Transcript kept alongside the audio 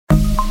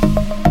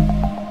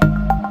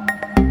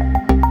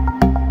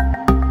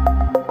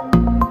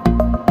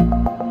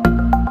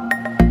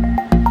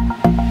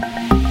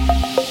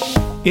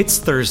It's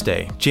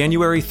Thursday,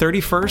 January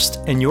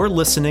 31st, and you're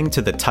listening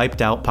to the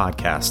Typed Out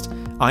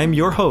Podcast. I'm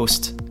your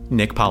host,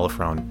 Nick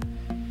Polifrone.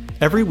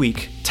 Every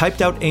week,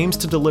 Typed Out aims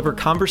to deliver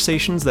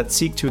conversations that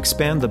seek to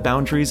expand the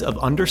boundaries of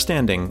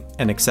understanding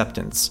and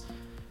acceptance.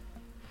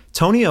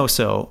 Tony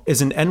Osso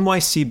is an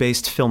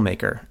NYC-based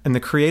filmmaker and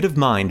the creative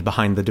mind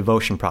behind The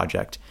Devotion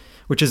Project,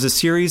 which is a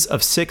series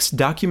of 6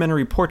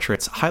 documentary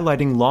portraits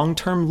highlighting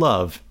long-term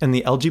love in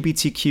the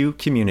LGBTQ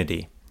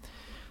community.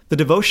 The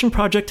Devotion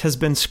Project has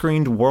been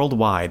screened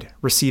worldwide,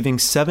 receiving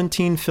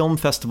 17 film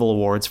festival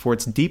awards for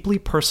its deeply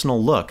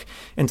personal look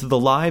into the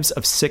lives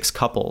of 6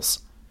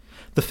 couples.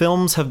 The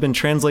films have been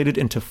translated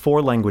into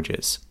 4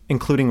 languages,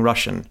 including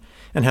Russian,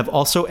 and have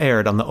also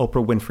aired on the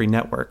Oprah Winfrey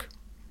Network.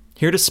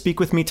 Here to speak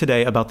with me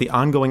today about the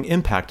ongoing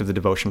impact of the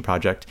Devotion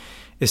Project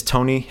is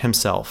Tony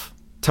himself.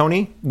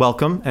 Tony,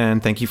 welcome,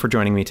 and thank you for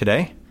joining me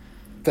today.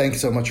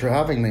 Thanks so much for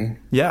having me.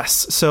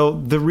 Yes. So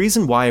the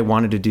reason why I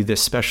wanted to do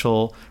this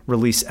special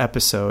release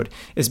episode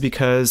is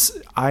because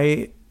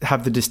I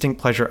have the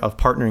distinct pleasure of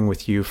partnering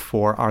with you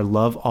for our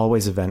Love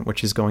Always event,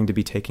 which is going to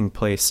be taking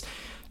place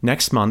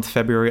next month,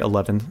 February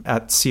 11th,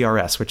 at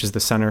CRS, which is the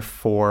Center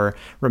for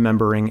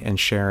Remembering and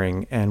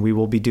Sharing. And we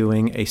will be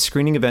doing a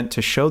screening event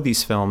to show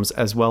these films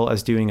as well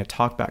as doing a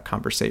talkback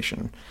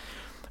conversation.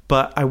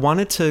 But I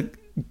wanted to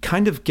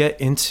kind of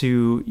get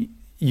into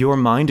your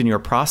mind and your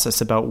process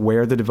about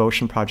where the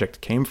Devotion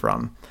Project came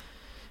from.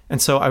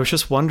 And so I was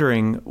just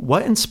wondering,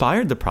 what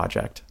inspired the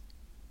project?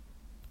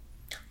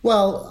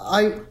 Well,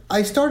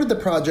 I started the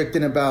project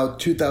in about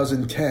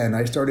 2010.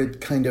 I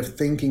started kind of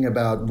thinking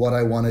about what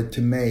I wanted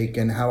to make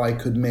and how I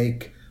could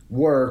make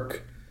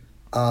work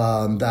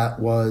that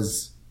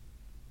was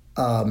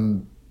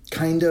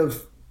kind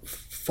of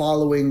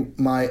following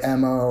my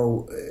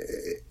MO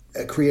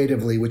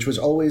creatively, which was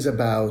always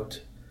about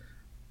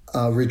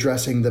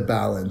redressing the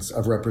balance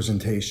of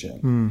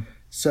representation.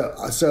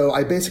 So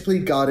I basically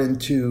got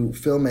into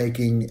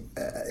filmmaking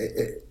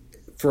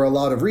for a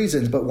lot of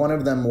reasons, but one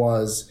of them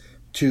was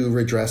to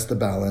redress the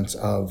balance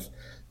of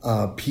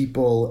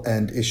people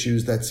and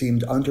issues that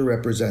seemed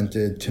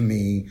underrepresented to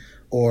me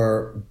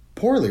or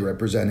poorly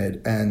represented.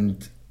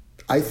 And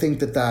I think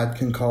that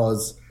can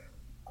cause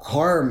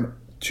harm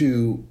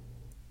to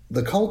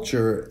the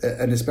culture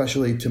and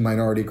especially to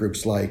minority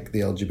groups like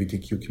the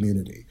LGBTQ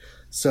community.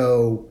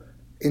 So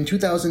in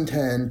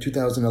 2010,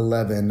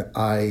 2011,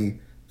 I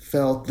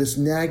felt this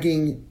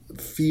nagging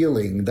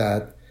feeling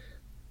that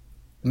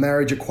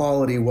marriage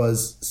equality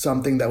was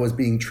something that was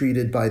being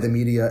treated by the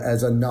media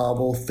as a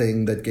novel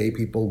thing that gay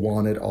people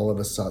wanted all of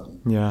a sudden.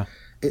 Yeah.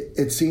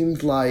 It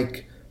seemed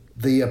like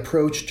the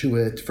approach to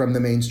it from the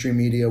mainstream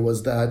media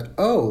was that,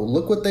 oh,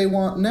 look what they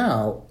want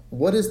now.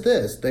 What is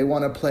this? They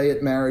want to play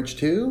at marriage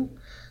too?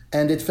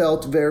 And it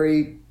felt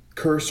very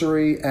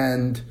cursory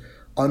and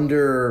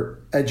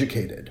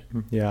undereducated.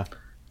 Yeah.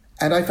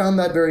 And I found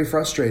that very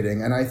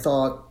frustrating. And I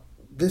thought,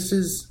 this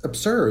is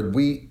absurd.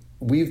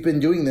 We've been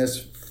doing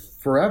this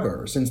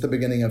forever, since the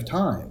beginning of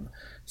time.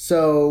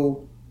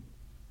 So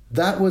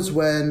that was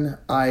when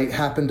I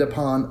happened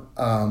upon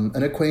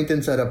an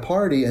acquaintance at a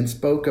party and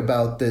spoke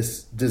about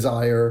this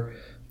desire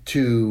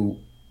to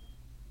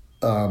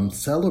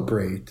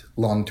celebrate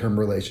long-term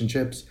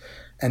relationships.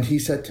 And he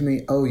said to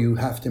me, oh, you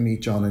have to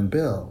meet John and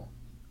Bill.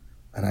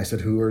 And I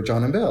said, who are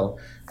John and Bill?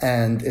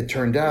 And it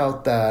turned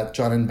out that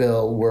John and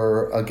Bill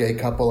were a gay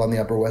couple on the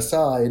Upper West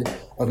Side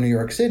of New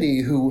York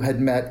City who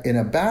had met in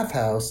a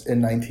bathhouse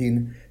in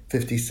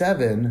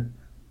 1957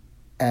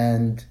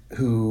 and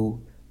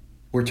who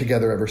were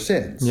together ever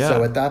since. Yeah.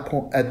 So at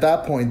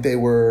that point, they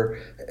were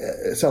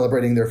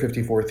celebrating their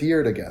 54th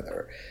year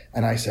together.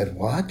 And I said,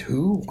 what?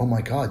 Who? Oh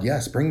my God,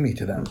 yes, bring me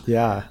to them.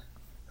 Yeah.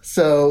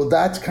 So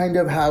that's kind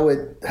of how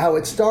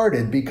it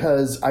started,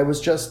 because I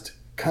was just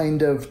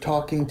kind of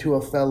talking to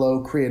a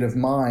fellow creative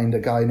mind, a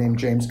guy named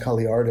James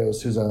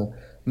Kaliardos, who's a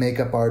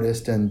makeup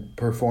artist and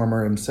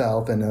performer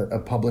himself and a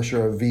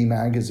publisher of V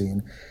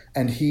Magazine.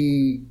 And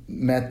he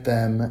met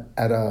them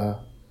at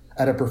a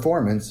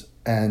performance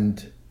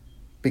and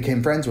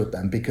became friends with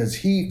them because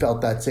he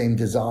felt that same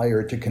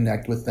desire to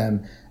connect with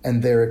them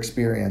and their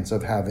experience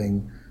of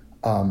having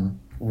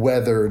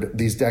weathered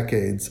these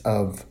decades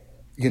of,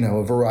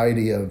 a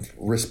variety of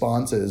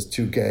responses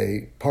to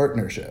gay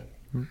partnership.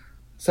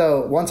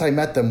 So once I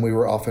met them, we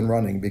were off and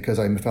running because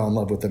I fell in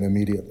love with them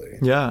immediately.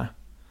 Yeah.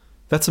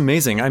 That's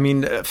amazing. I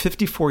mean,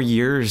 54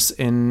 years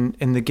in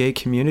the gay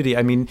community.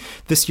 I mean,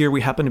 this year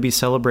we happen to be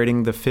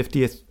celebrating the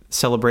 50th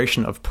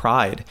celebration of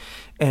Pride.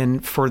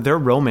 And for their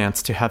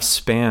romance to have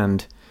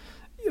spanned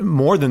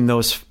more than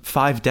those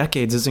 5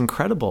 decades is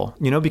incredible,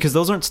 because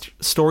those aren't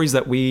stories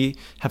that we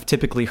have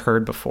typically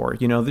heard before.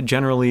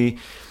 Generally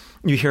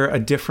you hear a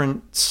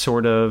different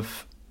sort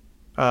of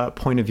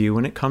point of view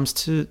when it comes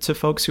to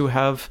folks who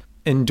have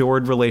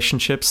endured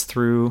relationships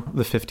through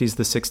the 50s,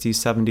 the 60s,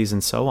 70s,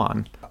 and so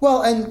on.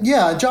 Well, and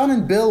yeah, John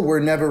and Bill were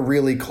never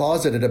really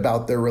closeted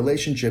about their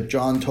relationship.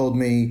 John told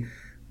me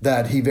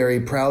that he very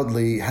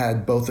proudly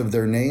had both of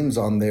their names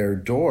on their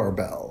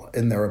doorbell.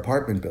 in their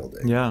apartment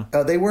building. Yeah.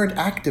 They weren't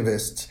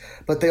activists,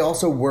 but they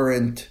also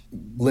weren't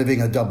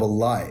living a double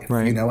life.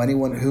 Right. You know,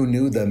 anyone who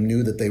knew them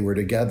knew that they were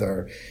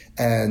together.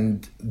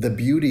 And the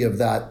beauty of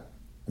that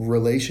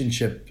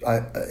relationship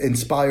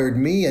inspired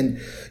me. And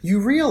you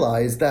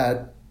realize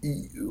that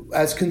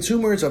as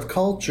consumers of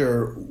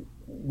culture,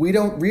 we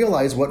don't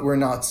realize what we're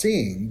not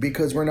seeing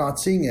because we're not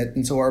seeing it.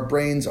 And so our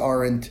brains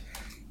aren't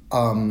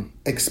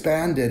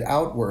expanded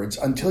outwards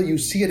until you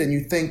see it and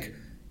you think,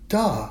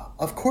 duh,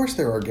 of course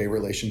there are gay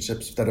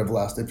relationships that have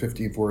lasted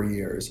 54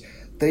 years.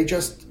 They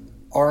just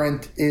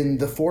aren't in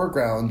the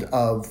foreground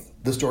of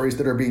the stories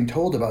that are being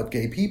told about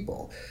gay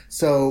people.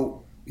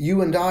 So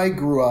you and I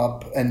grew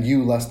up, and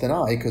you less than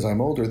I because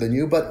I'm older than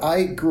you, but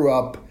I grew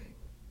up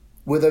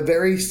with a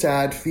very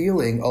sad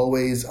feeling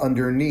always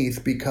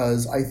underneath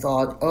because I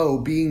thought, oh,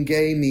 being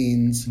gay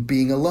means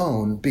being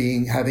alone,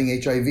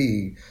 having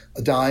HIV,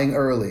 dying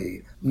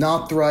early,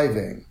 not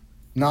thriving,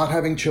 not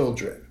having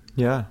children.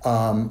 Yeah.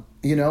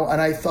 You know,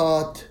 and I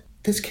thought,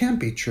 this can't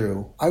be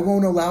true. I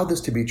won't allow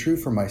this to be true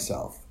for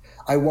myself.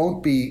 I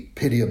won't be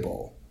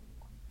pitiable.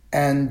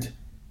 And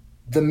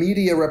the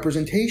media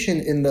representation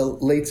in the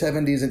late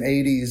 70s and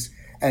 80s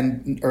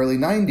and early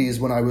 90s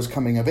when I was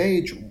coming of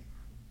age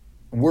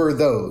were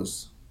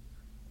those.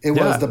 It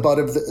was the butt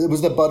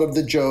of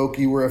the joke.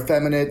 You were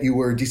effeminate, you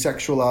were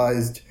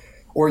desexualized,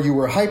 or you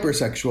were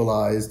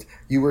hypersexualized,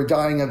 you were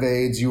dying of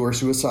AIDS, you were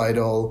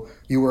suicidal,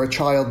 you were a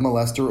child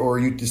molester, or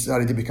you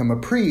decided to become a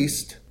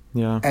priest.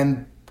 Yeah.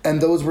 And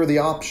those were the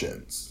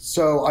options.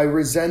 So I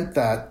resent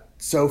that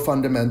so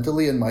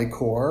fundamentally in my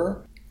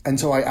core. And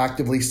so I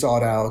actively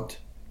sought out,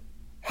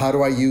 how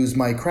do I use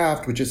my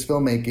craft, which is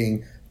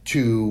filmmaking,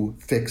 to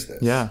fix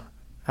this? Yeah.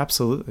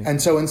 Absolutely.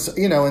 And so, in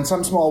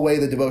some small way,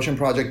 the Devotion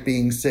Project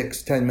being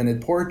 6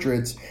 10-minute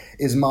portraits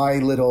is my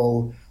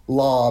little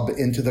lob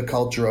into the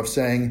culture of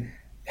saying,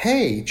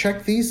 hey,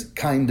 check these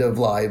kind of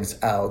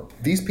lives out.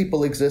 These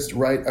people exist,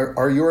 right?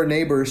 Are your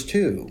neighbors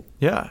too?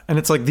 Yeah. And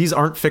it's like, these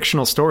aren't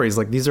fictional stories.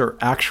 Like, these are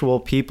actual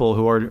people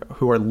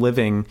who are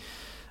living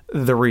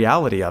the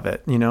reality of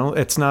it. You know,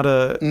 it's not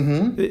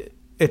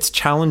it's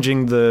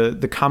challenging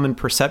the common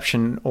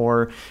perception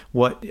or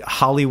what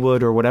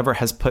Hollywood or whatever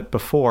has put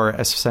before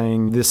as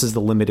saying this is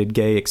the limited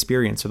gay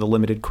experience or the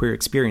limited queer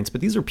experience. But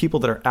these are people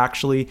that are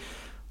actually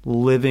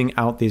living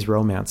out these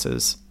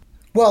romances.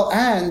 Well,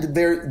 and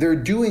they're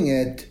doing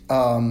it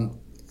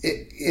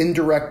in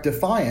direct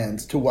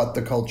defiance to what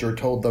the culture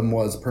told them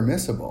was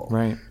permissible.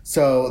 Right.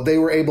 So they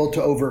were able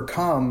to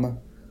overcome,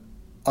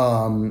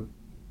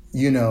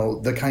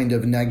 the kind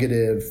of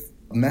negative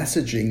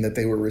messaging that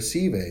they were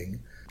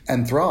receiving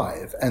and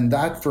thrive. And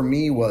that for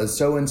me was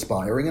so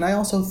inspiring. And I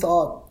also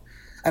thought,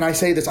 and I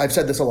say this, I've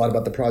said this a lot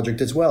about the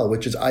project as well,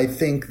 which is I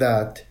think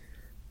that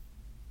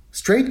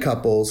straight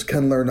couples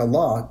can learn a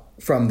lot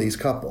from these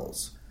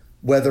couples,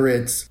 whether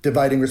it's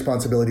dividing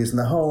responsibilities in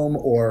the home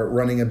or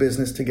running a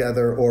business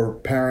together or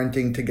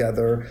parenting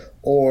together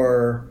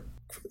or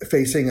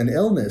facing an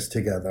illness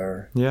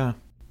together. Yeah.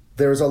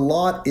 There's a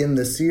lot in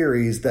the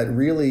series that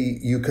really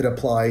you could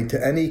apply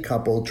to any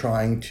couple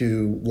trying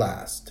to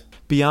last.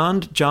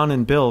 Beyond John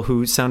and Bill,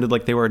 who sounded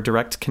like they were a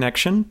direct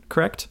connection,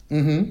 correct?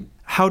 Mm-hmm.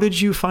 How did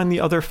you find the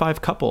other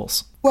 5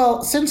 couples?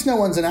 Well, since no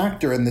one's an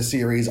actor in the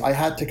series, I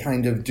had to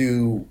kind of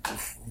do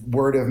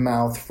word of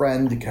mouth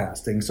friend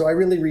casting. So I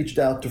really reached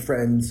out to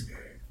friends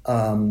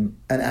and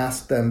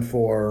asked them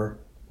for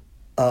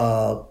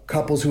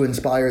couples who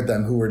inspired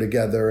them, who were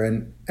together,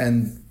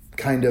 and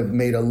kind of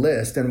made a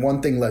list. And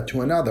one thing led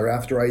to another.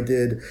 After I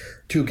did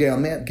 2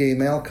 gay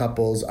male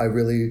couples, I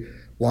really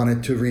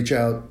wanted to reach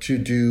out to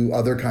do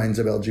other kinds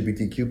of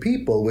LGBTQ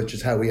people, which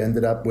is how we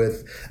ended up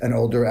with an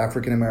older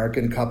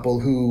African-American couple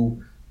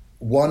who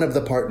one of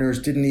the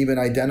partners didn't even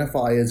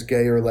identify as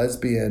gay or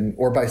lesbian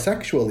or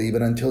bisexual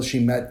even until she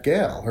met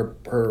Gail,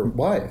 her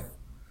wife.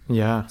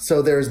 Yeah.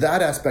 So there's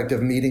that aspect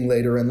of meeting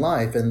later in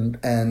life.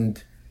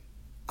 And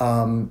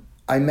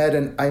I met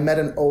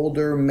an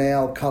older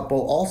male couple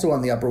also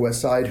on the Upper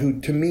West Side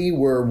who to me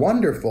were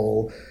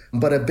wonderful,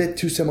 but a bit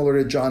too similar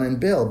to John and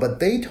Bill. But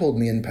they told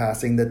me in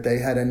passing that they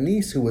had a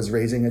niece who was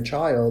raising a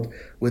child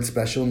with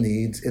special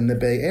needs in the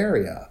Bay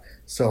Area.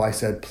 So I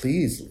said,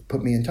 please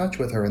put me in touch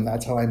with her. And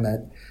that's how I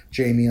met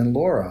Jamie and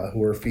Laura, who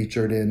were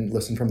featured in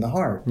Listen from the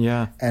Heart.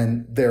 Yeah.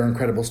 And their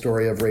incredible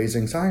story of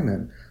raising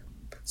Simon.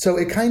 So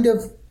it kind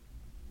of,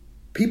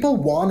 people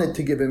wanted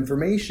to give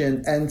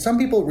information and some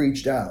people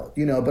reached out,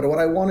 but what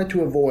I wanted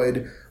to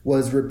avoid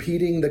was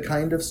repeating the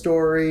kind of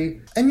story.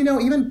 And,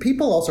 even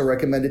people also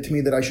recommended to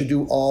me that I should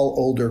do all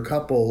older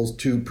couples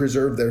to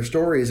preserve their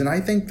stories. And I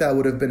think that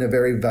would have been a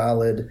very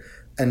valid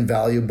and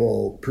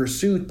valuable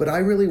pursuit. But I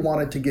really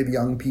wanted to give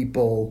young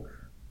people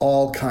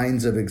all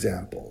kinds of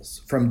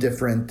examples from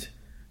different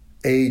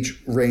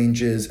age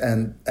ranges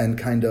and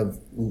kind of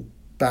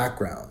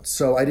backgrounds.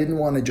 So I didn't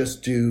want to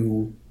just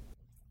do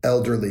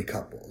elderly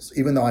couples,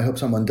 even though I hope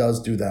someone does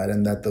do that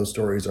and that those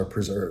stories are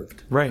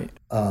preserved. Right.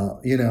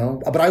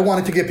 But I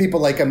wanted to give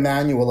people like a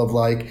manual of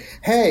like,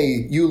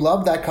 hey, you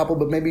love that couple,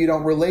 but maybe you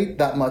don't relate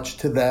that much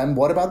to them.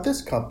 What about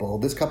this couple?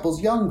 This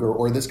couple's younger,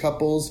 or this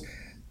couple's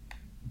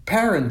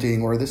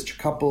parenting or this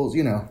couple's,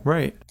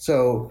 Right.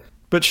 So,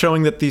 but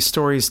showing that these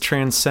stories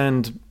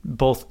transcend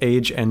both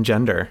age and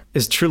gender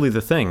is truly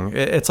the thing.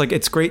 It's like,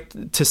 it's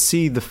great to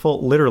see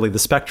literally the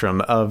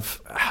spectrum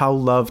of how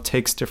love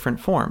takes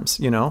different forms,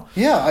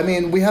 Yeah. I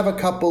mean, we have a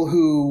couple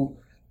who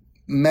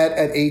met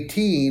at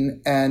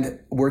 18 and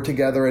were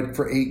together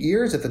for 8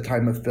 years at the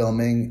time of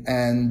filming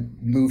and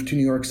moved to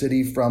New York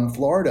City from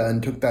Florida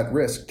and took that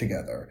risk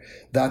together.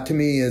 That to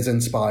me is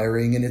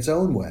inspiring in its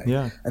own way.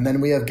 Yeah. And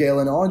then we have Gail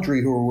and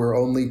Audrey, who were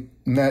only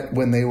met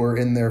when they were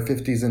in their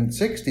 50s and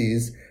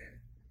 60s,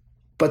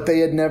 but they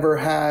had never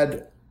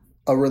had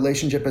a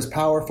relationship as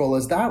powerful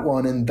as that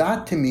one. And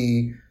that to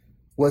me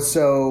was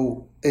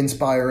so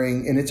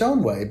inspiring in its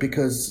own way,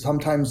 because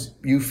sometimes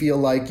you feel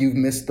like you've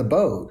missed the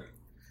boat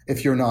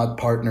if you're not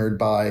partnered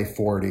by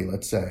 40,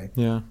 let's say.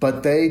 Yeah.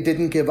 But they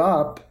didn't give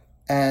up.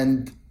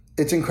 And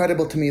it's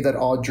incredible to me that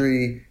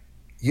Audrey,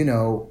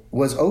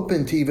 was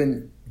open to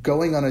even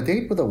going on a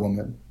date with a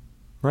woman.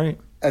 Right.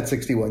 At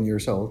 61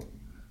 years old.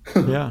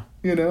 Yeah.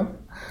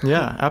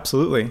 Yeah,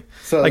 absolutely.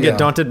 So I get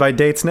daunted by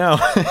dates now.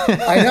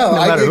 I know.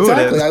 No matter who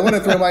it is. I want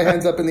to throw my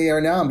hands up in the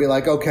air now and be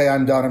like, okay,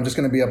 I'm done. I'm just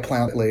going to be a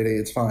plant lady.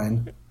 It's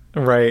fine.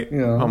 Right.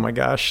 Oh my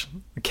gosh.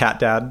 Cat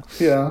dad.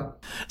 Yeah.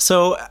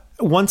 So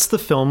once the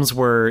films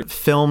were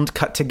filmed,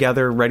 cut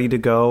together, ready to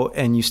go,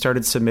 and you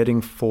started submitting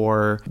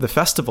for the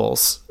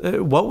festivals,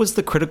 what was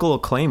the critical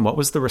acclaim? What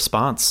was the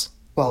response?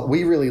 Well,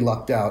 we really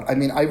lucked out. I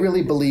mean, I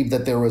really believe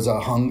that there was a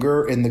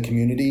hunger in the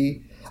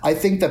community. I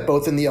think that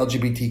both in the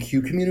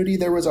LGBTQ community,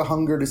 there was a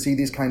hunger to see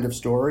these kind of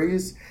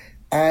stories.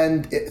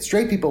 And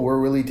straight people were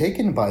really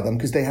taken by them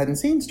because they hadn't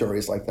seen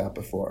stories like that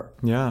before.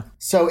 Yeah.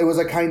 So it was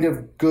a kind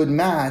of good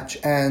match.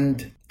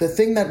 And the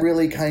thing that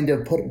really kind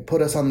of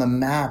put us on the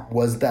map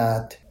was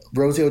that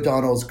Rosie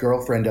O'Donnell's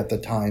girlfriend at the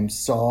time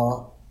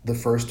saw the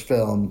first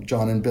film,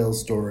 John and Bill's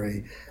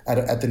Story,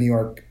 at the New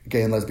York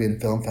Gay and Lesbian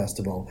Film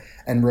Festival.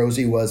 And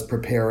Rosie was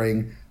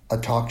preparing a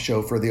talk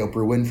show for the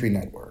Oprah Winfrey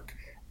Network.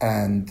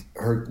 And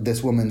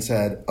this woman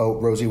said, oh,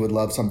 Rosie would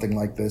love something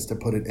like this to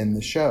put it in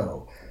the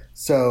show.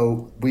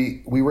 So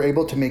we were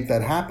able to make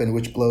that happen,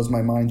 which blows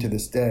my mind to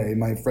this day.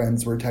 My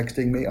friends were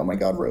texting me, oh my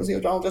God, Rosie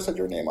O'Donnell just said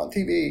your name on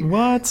TV.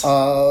 What?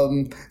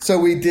 So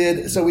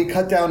we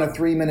cut down a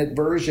 3-minute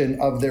version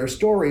of their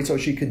story so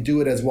she could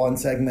do it as one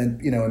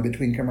segment, in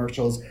between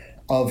commercials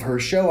of her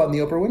show on the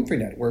Oprah Winfrey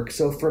Network.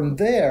 So from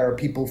there,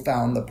 people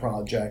found the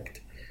project.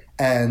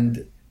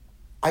 And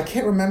I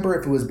can't remember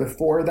if it was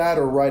before that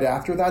or right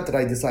after that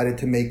I decided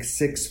to make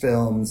 6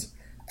 films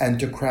and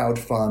to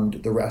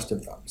crowdfund the rest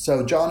of them.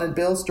 So John and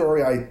Bill's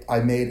Story I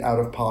made out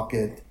of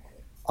pocket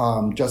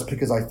just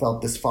because I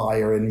felt this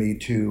fire in me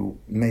to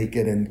make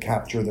it and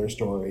capture their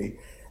story.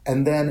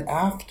 And then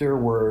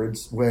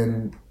afterwards,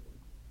 when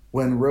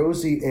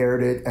Rosie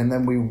aired it and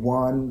then we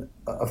won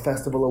a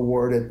festival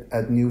award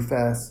at New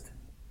Fest,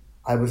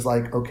 I was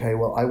like, okay,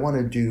 well, I want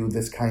to do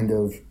this kind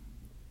of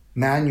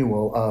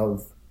manual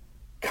of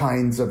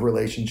kinds of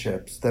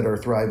relationships that are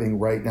thriving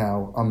right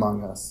now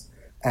among us.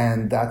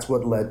 And that's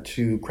what led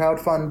to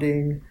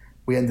crowdfunding.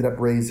 We ended up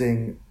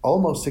raising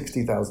almost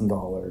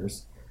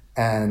 $60,000.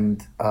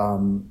 And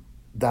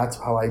that's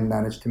how I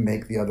managed to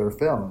make the other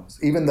films.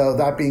 Even though,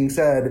 that being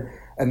said,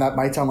 and that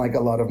might sound like a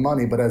lot of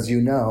money, but as you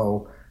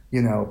know,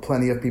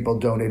 plenty of people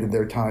donated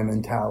their time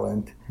and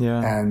talent.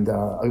 Yeah. And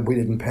we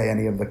didn't pay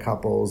any of the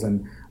couples.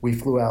 And we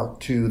flew out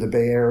to the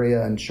Bay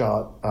Area and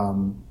shot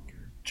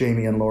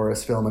Jamie and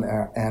Laura's film and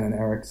Anne and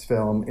Eric's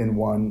film in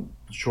one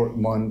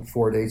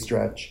 4-day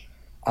stretch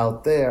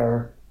out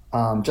there,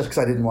 just because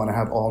I didn't want to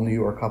have all New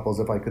York couples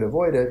if I could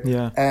avoid it.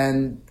 Yeah.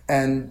 And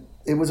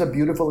it was a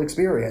beautiful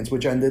experience,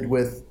 which ended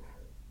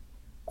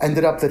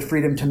up that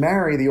Freedom to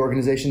Marry, the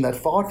organization that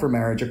fought for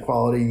marriage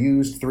equality,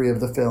 used 3 of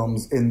the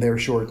films in their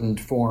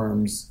shortened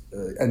forms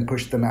and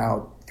pushed them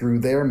out through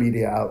their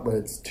media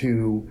outlets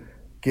to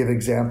give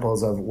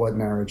examples of what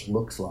marriage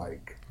looks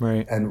like.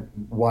 Right. And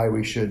why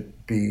we should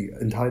be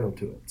entitled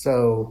to it.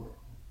 So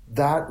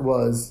that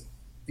was,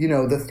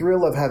 the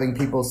thrill of having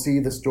people see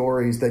the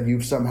stories that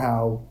you've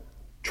somehow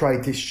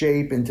tried to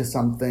shape into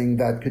something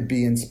that could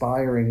be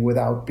inspiring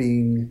without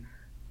being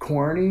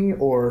corny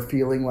or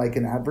feeling like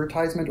an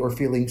advertisement or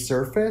feeling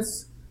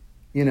surface.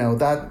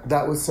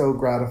 That was so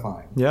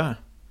gratifying. Yeah.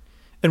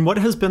 And what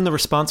has been the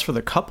response for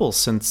the couples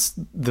since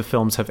the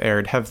films have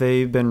aired? Have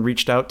they been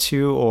reached out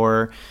to,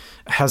 or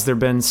has there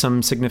been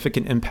some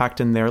significant impact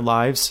in their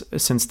lives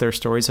since their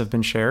stories have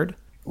been shared?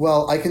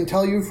 Well, I can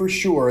tell you for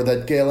sure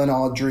that Gail and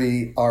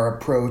Audrey are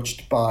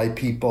approached by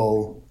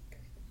people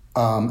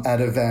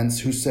at events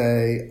who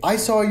say, I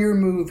saw your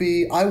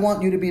movie. I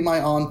want you to be my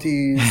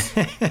aunties.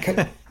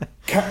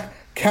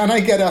 Can I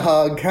get a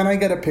hug? Can I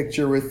get a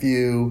picture with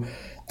you?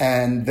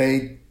 And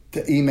they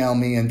email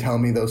me and tell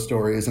me those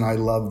stories. And I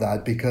love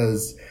that,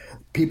 because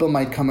people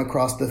might come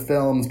across the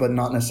films but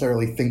not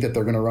necessarily think that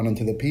they're going to run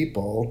into the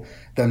people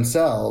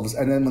themselves.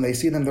 And then when they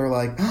see them, they're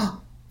like,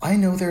 oh, I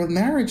know their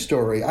marriage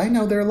story. I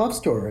know their love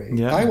story.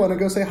 Yeah. I want to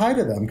go say hi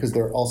to them, because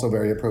they're also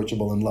very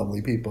approachable and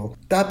lovely people.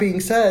 That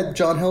being said,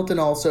 John Hilton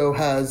also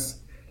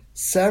has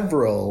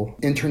several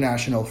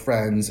international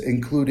friends,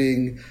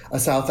 including a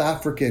South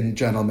African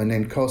gentleman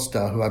named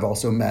Costa, who I've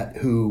also met,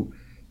 who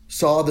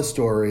saw the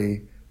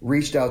story,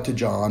 reached out to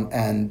John,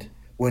 and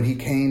when he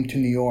came to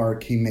New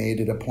York, he made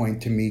it a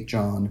point to meet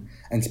John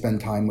and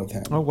spend time with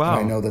him. Oh, wow.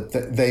 And I know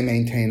that they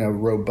maintain a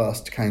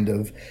robust kind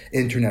of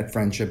internet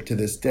friendship to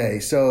this day.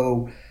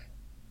 So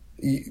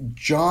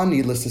John,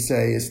 needless to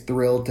say, is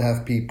thrilled to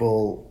have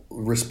people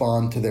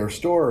respond to their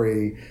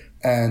story.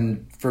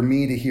 And for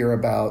me to hear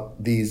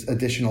about these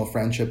additional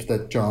friendships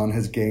that John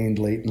has gained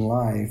late in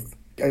life,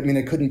 I mean,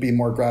 it couldn't be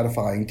more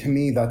gratifying. To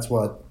me, that's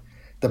what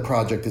the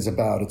project is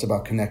about. It's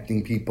about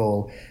connecting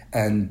people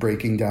and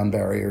breaking down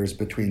barriers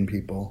between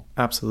people.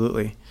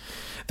 Absolutely.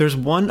 There's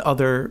one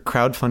other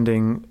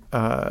crowdfunding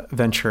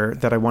venture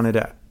that I wanted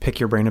to pick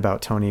your brain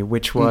about, Tony,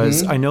 which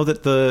was, I know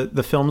that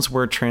the films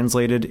were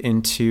translated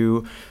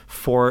into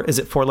four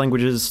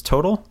languages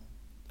total,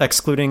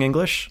 excluding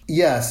English?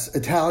 Yes,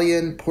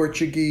 Italian,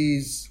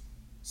 Portuguese,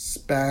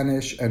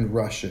 Spanish, and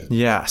Russian.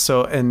 Yeah.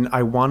 So, and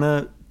I want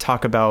to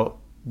talk about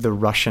the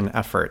Russian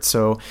effort.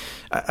 So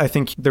I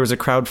think there was a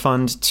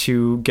crowdfund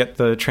to get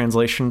the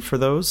translation for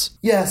those.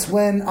 Yes.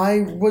 When I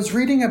was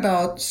reading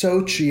about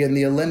Sochi and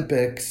the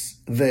Olympics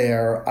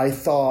there, I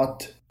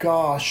thought,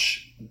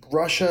 gosh,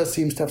 Russia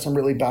seems to have some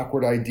really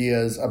backward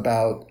ideas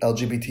about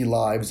LGBT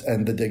lives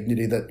and the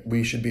dignity that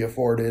we should be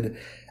afforded.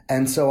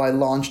 And so I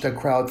launched a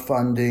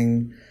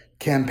crowdfunding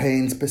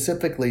campaign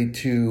specifically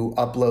to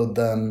upload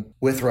them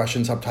with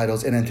Russian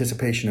subtitles in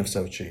anticipation of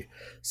Sochi.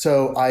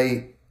 So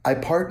I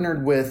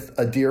partnered with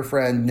a dear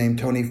friend named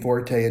Tony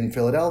Forte in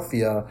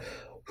Philadelphia,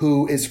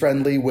 who is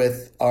friendly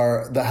with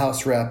the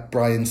House Rep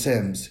Brian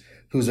Sims,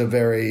 who's a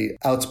very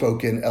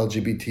outspoken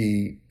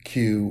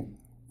LGBTQ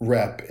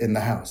rep in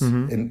the House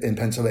in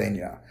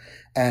Pennsylvania.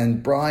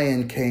 And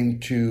Brian came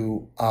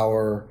to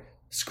our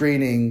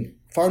screening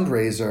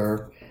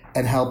fundraiser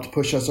and helped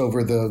push us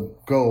over the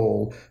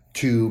goal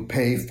to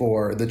pay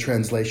for the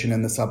translation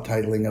and the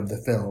subtitling of the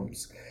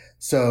films.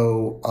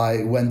 So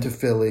I went to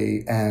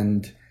Philly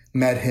and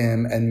met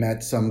him and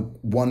met some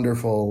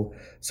wonderful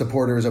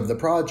supporters of the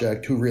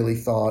project who really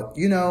thought,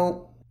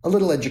 a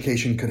little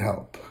education could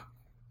help,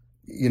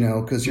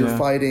 because you're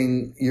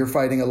fighting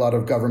a lot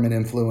of government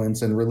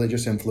influence and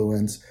religious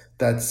influence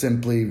that's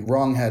simply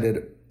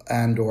wrongheaded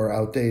and or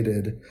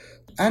outdated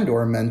and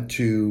or meant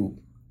to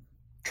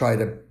try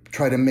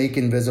to make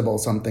invisible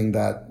something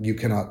that you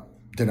cannot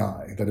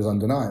deny, that is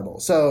undeniable.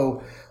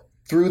 So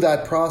through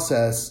that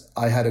process,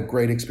 I had a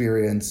great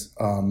experience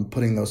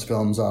putting those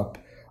films up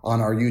on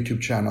our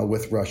YouTube channel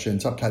with Russian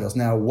subtitles.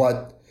 Now,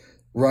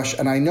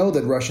 and I know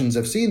that Russians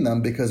have seen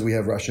them because we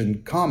have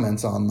Russian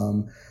comments on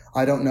them.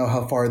 I don't know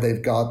how far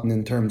they've gotten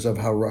in terms of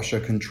how Russia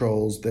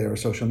controls their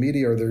social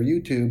media or their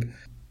YouTube,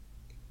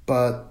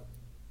 but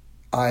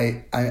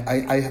I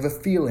have a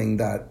feeling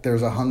that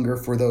there's a hunger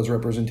for those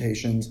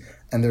representations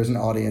and there's an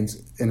audience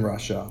in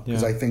Russia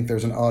because I think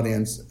there's an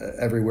audience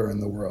everywhere in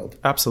the world.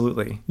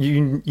 Absolutely.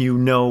 You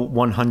know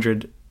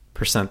 100%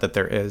 that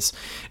there is.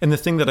 And the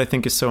thing that I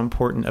think is so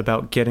important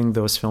about getting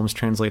those films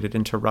translated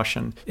into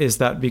Russian is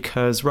that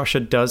because Russia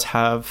does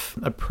have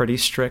a pretty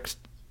strict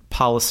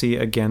policy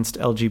against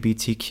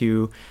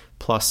LGBTQ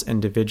plus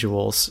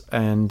individuals,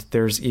 and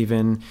there's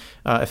even,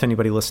 if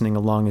anybody listening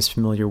along is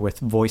familiar with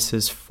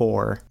Voices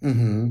for,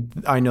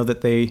 I know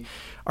that they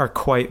are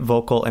quite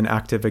vocal and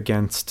active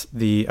against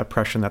the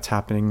oppression that's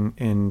happening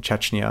in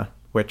Chechnya,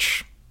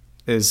 which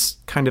is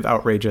kind of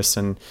outrageous,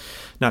 and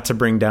not to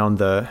bring down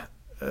the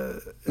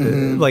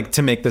like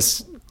to make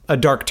this a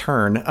dark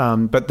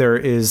turn, but there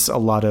is a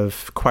lot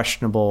of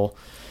questionable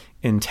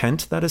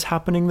intent that is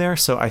happening there.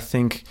 So I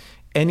think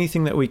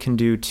anything that we can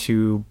do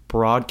to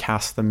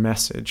broadcast the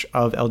message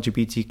of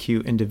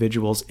LGBTQ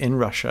individuals in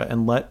Russia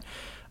and let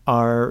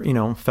our,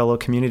 fellow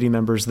community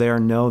members there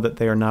know that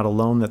they are not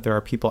alone, that there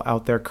are people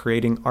out there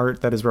creating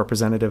art that is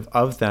representative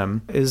of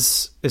them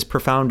is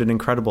profound and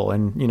incredible.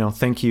 And,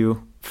 thank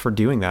you for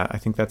doing that. I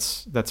think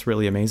that's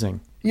really amazing.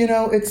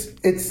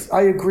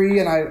 I agree.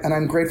 And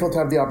I'm grateful to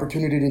have the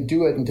opportunity to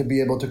do it and to be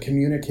able to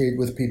communicate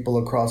with people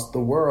across the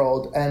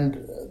world.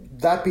 And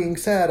that being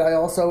said, I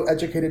also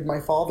educated my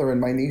father and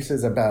my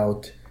nieces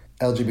about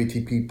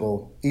LGBT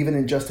people,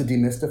 even just to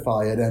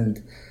demystify it.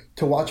 And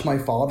to watch my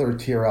father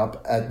tear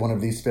up at one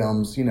of these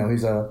films,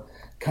 he's a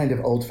kind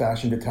of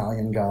old-fashioned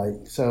Italian guy.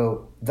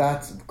 So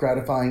that's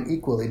gratifying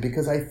equally,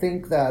 because I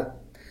think that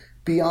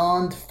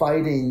beyond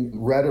fighting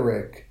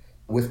rhetoric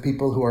with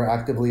people who are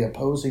actively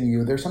opposing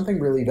you, there's something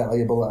really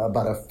valuable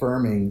about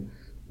affirming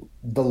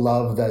the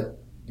love that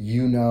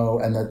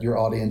and that your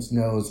audience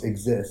knows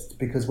exists,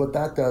 because what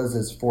that does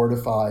is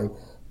fortify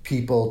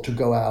people to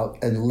go out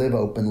and live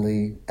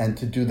openly and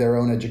to do their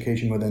own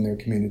education within their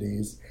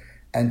communities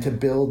and to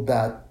build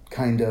that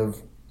kind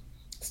of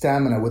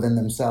stamina within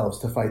themselves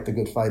to fight the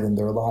good fight in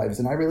their lives.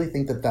 And I really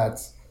think that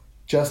that's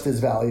just as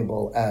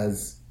valuable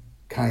as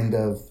kind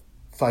of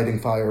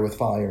fighting fire with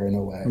fire in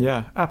a way.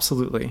 Yeah,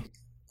 absolutely.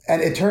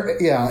 And it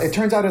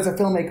turns out as a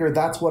filmmaker,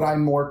 that's what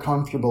I'm more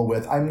comfortable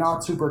with. I'm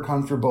not super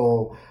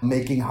comfortable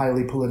making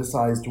highly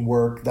politicized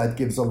work that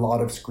gives a lot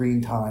of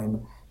screen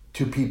time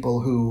to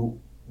people who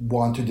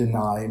want to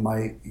deny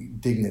my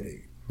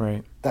dignity.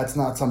 Right. That's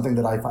not something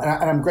that I find.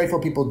 And I'm grateful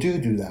people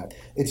do that.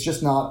 It's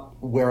just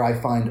not where I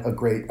find a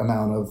great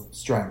amount of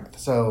strength.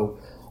 So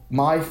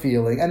my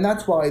feeling, and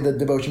that's why the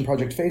Devotion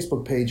Project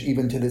Facebook page,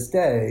 even to this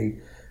day,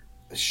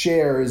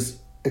 shares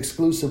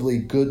exclusively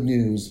good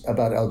news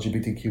about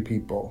LGBTQ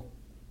people.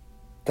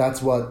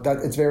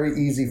 It's very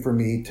easy for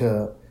me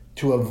to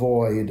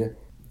avoid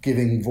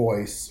giving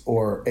voice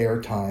or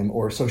airtime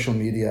or social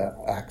media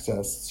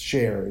access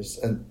shares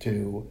and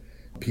to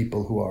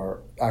people who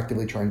are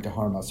actively trying to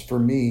harm us. For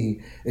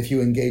me, if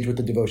you engage with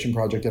the Devotion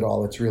Project at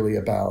all, it's really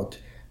about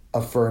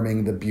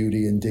affirming the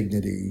beauty and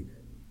dignity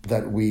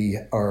that we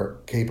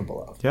are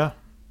capable of. Yeah,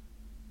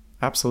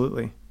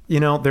 absolutely.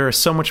 There is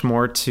so much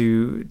more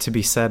to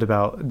be said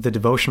about the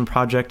Devotion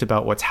Project,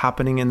 about what's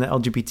happening in the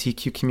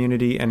LGBTQ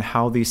community and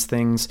how these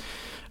things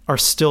are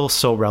still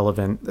so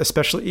relevant,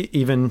 especially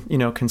even,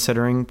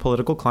 considering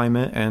political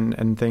climate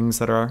and things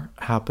that are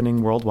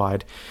happening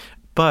worldwide.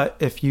 But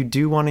if you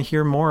do want to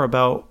hear more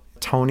about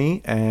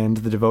Tony and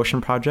the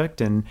Devotion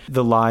Project and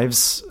the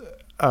lives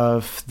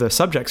of the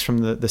subjects from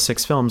the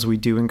 6 films, we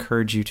do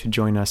encourage you to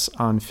join us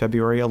on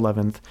February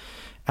 11th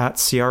at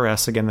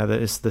CRS. Again, that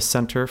is the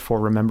Center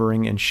for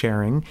Remembering and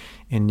Sharing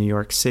in New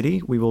York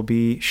City. We will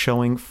be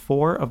showing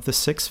 4 of the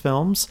 6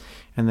 films,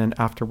 and then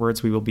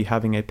afterwards we will be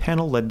having a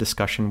panel-led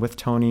discussion with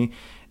Tony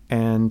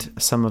and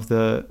some of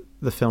the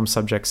film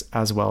subjects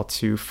as well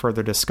to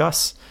further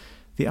discuss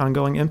the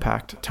ongoing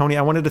impact. Tony,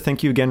 I wanted to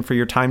thank you again for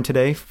your time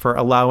today, for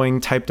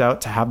allowing Typed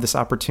Out to have this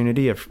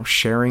opportunity of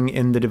sharing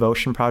in the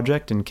Devotion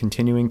Project and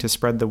continuing to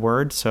spread the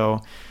word.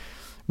 So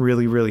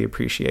really, really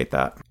appreciate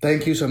that.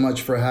 Thank you so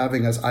much for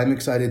having us. I'm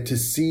excited to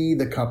see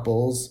the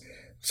couples,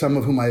 some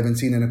of whom I haven't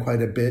seen in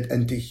quite a bit,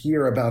 and to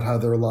hear about how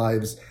their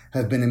lives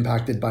have been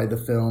impacted by the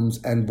films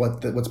and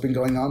what's been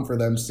going on for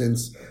them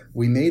since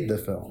we made the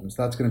films.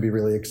 That's going to be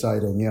really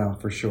exciting. Yeah,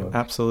 for sure.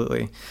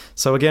 Absolutely.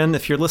 So again,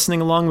 if you're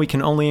listening along, we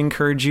can only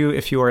encourage you,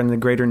 if you are in the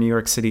greater New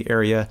York City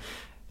area,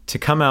 to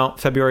come out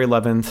February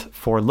 11th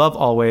for Love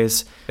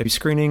Always, a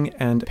screening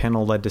and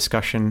panel-led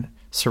discussion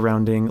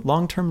surrounding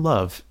long-term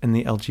love in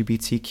the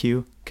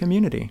LGBTQ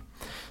community.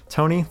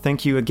 Tony,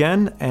 thank you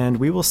again, and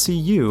we will see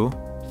you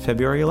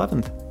February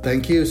 11th.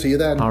 Thank you. See you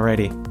then.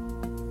 Alrighty.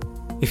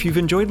 If you've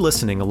enjoyed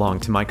listening along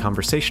to my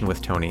conversation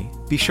with Tony,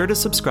 be sure to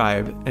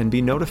subscribe and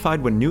be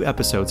notified when new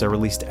episodes are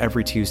released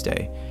every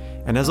Tuesday.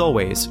 And as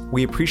always,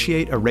 we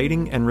appreciate a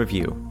rating and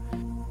review.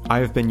 I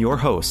have been your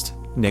host,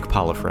 Nick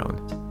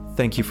Polifrone.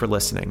 Thank you for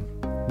listening.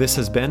 This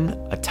has been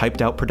a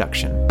Typed Out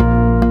production.